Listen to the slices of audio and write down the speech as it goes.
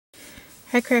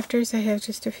Hi crafters, I have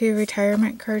just a few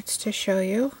retirement cards to show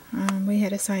you. We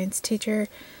had a science teacher,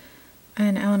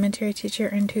 an elementary teacher,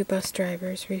 and 2 bus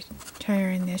drivers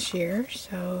retiring this year.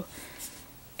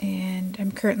 And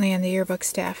I'm currently on the yearbook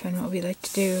staff, and what we like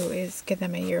to do is give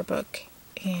them a yearbook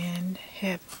and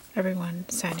have everyone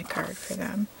sign a card for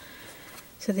them.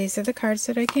 So these are the cards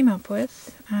that I came up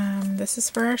with. This is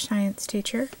for our science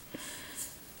teacher.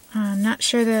 I'm not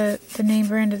sure the name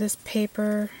brand of this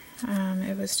paper.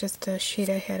 It was just a sheet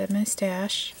I had in my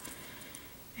stash,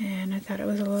 and I thought it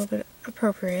was a little bit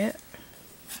appropriate.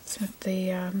 It's with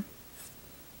the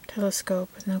telescope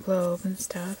and the globe and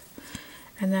stuff.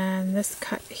 And then this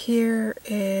cut here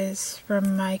is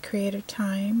from My Creative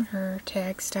Time, her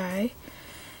tags die.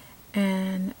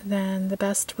 And then the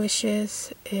Best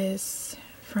Wishes is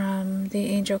from the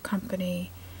Angel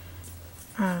Company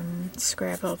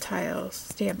Scrabble tiles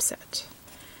stamp set.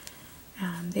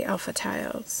 The alpha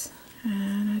tiles,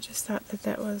 and I just thought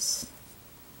that was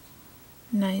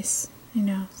nice, you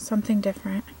know, something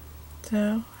different,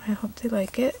 so I hope they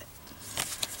like it.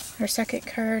 Our second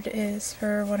card is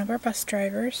for one of our bus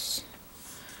drivers.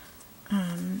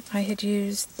 I had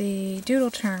used the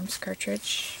Doodle Charms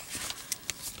cartridge,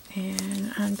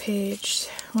 and on page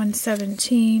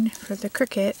 117 for the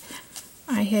Cricut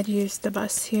I had used the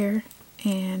bus here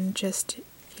and just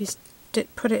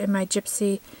put it in my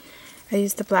Gypsy. I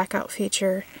used the blackout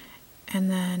feature and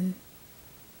then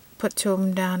put 2 of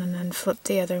them down and then flipped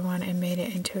the other one and made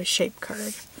it into a shape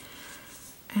card.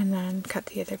 And then cut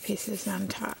the other pieces on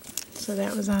top. So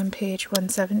that was on page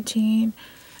 117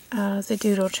 of the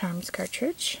Doodle Charms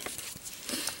cartridge.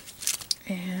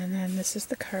 And then this is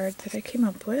the card that I came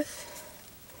up with.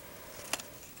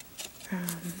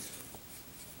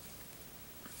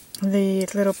 The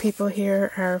little people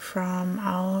here are from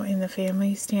All in the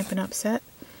Family Stampin' Up set.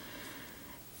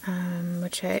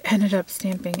 Which I ended up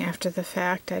stamping after the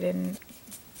fact.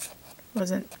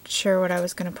 Wasn't sure what I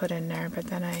was going to put in there, but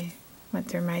then I went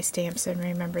through my stamps and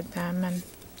remembered them and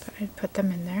thought I'd put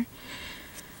them in there.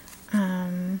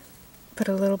 Put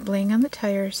a little bling on the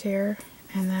tires here,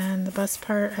 and then the bus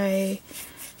part I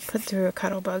put through a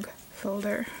Cuttlebug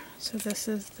folder. So this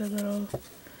is the little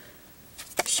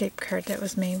shape card that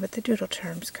was made with the Doodle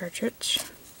Charms cartridge.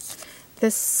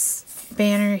 This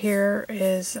banner here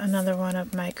is another one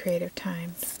of My Creative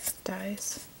Time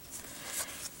dies.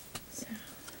 So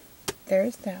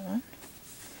there's that one.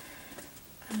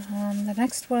 The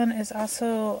next one is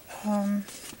also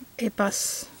a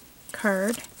bus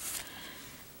card,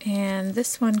 and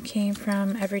this one came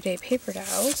from Everyday Paper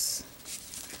Dolls,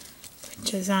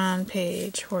 which is on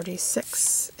page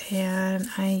 46, and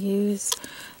I use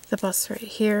the bus right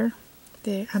here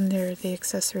under the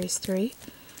accessories 3.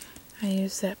 I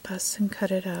use that bus and cut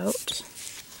it out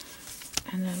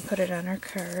and then put it on our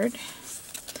card.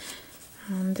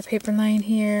 The paper line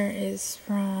here is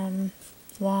from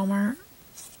Walmart,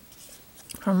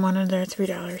 from one of their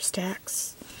 $3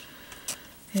 stacks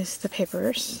is the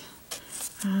papers.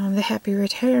 The Happy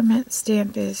Retirement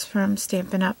stamp is from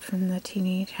Stampin' Up! From the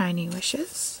Teeny Tiny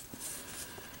Wishes.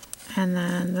 And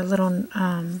then the little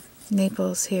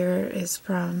Naples here is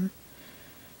from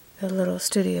the little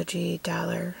Studio G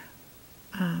dollar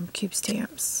cube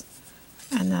stamps.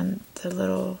 And then the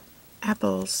little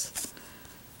apples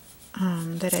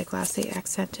that I glossy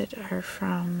accented are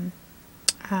from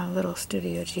a little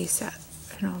Studio G set,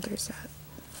 an older set.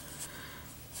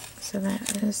 So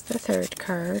that is the third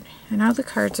card. And all the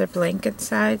cards are blank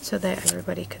inside so that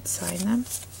everybody could sign them.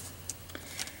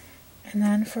 And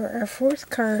then for our fourth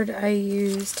card I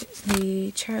used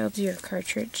the Child's Year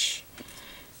cartridge.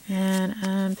 And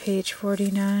on page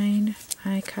 49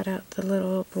 I cut out the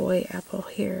little boy apple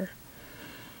here.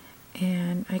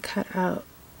 And I cut out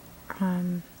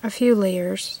a few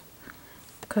layers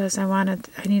because I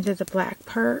needed the black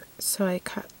part, so I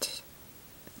cut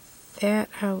that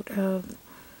out of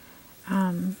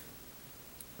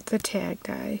the tag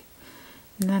die.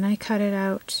 And then I cut it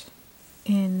out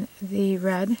in the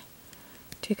red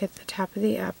to get the top of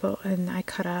the apple, and I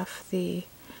cut off the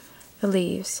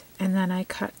leaves, and then I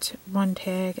cut one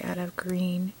tag out of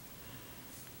green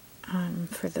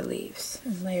for the leaves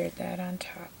and layered that on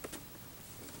top.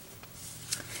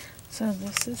 So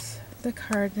this is the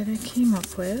card that I came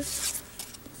up with.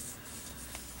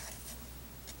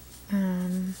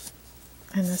 And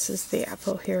this is the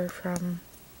apple here from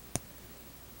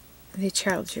the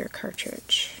Child's Year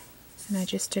cartridge. And I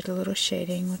just did a little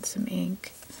shading with some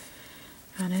ink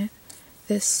on it.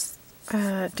 This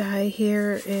die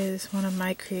here is one of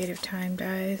My Creative Time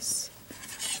dies.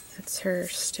 That's her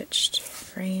stitched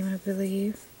frame, I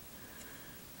believe.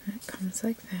 And it comes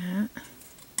like that.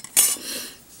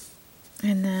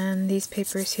 And then these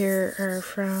papers here are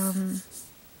from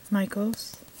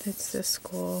Michael's. It's the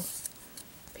school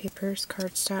papers,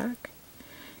 cardstock.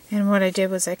 And what I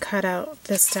did was I cut out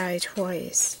this die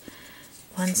twice.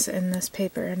 Once in this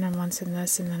paper and then once in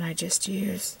this, and then I just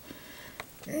use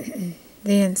the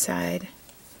inside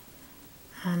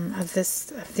of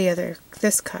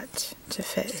this cut to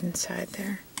fit inside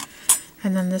there.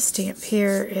 And then this stamp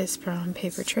here is from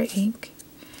Paper Tray ink.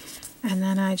 And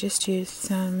then I just used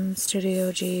some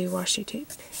Studio G washi tape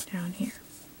down here.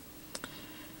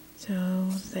 So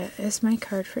that is my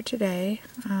card for today.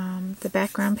 The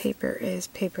background paper is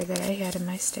paper that I had in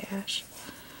my stash.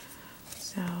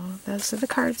 So those are the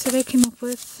cards that I came up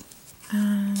with.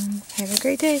 Have a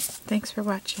great day. Thanks for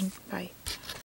watching. Bye.